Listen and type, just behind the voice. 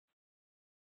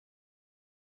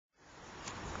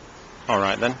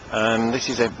Alright then, this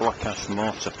is a black ash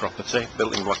mortar property,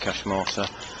 built in black ash mortar.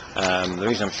 The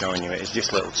reason I'm showing you it is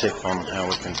just a little tip on how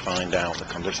we can find out the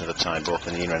condition of the tie both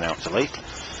in the inner and outer leaf.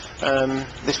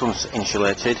 This one's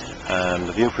insulated,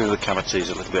 the view through the cavity is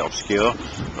a little bit obscure,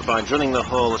 but by drilling the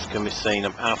hole, as can be seen,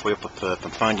 halfway up a perp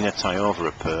and finding a tie over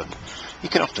a perp, you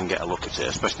can often get a look at it,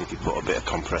 especially if you put a bit of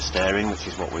compressed air in, which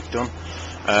is what we've done.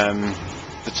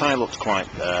 The tie looks quite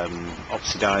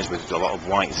oxidised with a lot of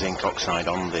white zinc oxide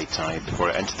on the tie before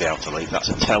it entered the outer leaf. That's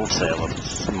a telltale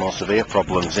of more severe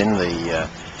problems in the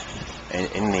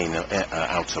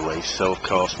outer leaf. So of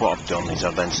course what I've done is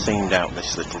I've then seamed out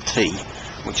this little T,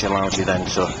 which allows you then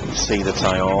to see the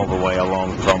tie all the way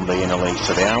along from the inner leaf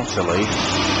to the outer leaf.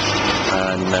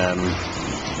 And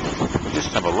we'll just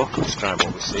have a look and describe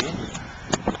what we're seeing.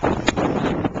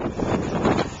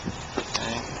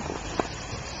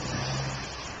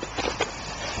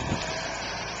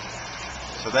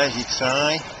 So there's your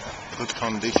tie, good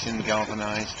condition,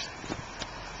 galvanised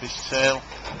fishtail.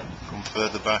 Come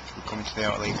further back, we come to the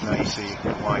outer leaf, now you see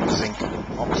white zinc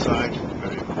oxide,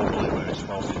 very bubbly where it's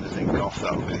falling the zinc off,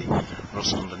 that will be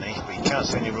rust underneath, but you can't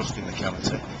see any rust in the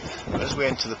cavity. But as we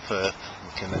enter the perp,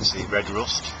 we can then see red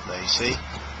rust, there you see,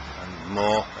 and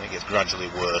more, and it gets gradually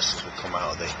worse as we come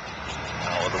out of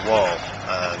the wall.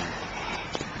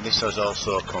 This is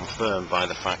also confirmed by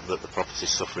the fact that the property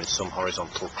is suffering some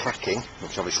horizontal cracking,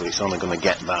 which obviously it's only going to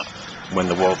get that when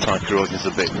the wall tie corrosion is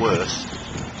a bit worse.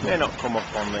 It may not come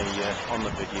up on the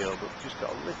video, but we've just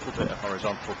got a little bit of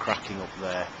horizontal cracking up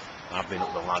there. I've been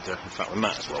up the ladder, in fact we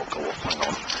might as well go up, hang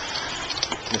on.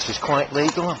 This is quite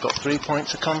legal, I've got 3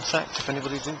 points of contact if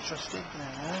anybody's interested.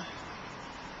 There.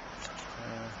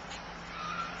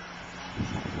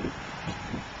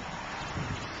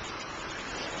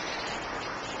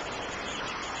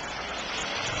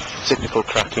 Typical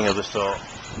cracking of the sort.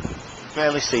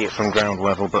 Barely see it from ground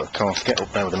level, but of course get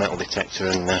up there with a metal detector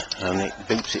and it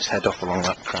beeps its head off along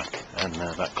that crack, and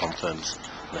that confirms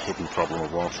the hidden problem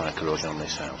of wall tie corrosion on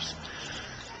this house.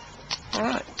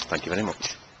 Alright, thank you very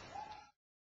much.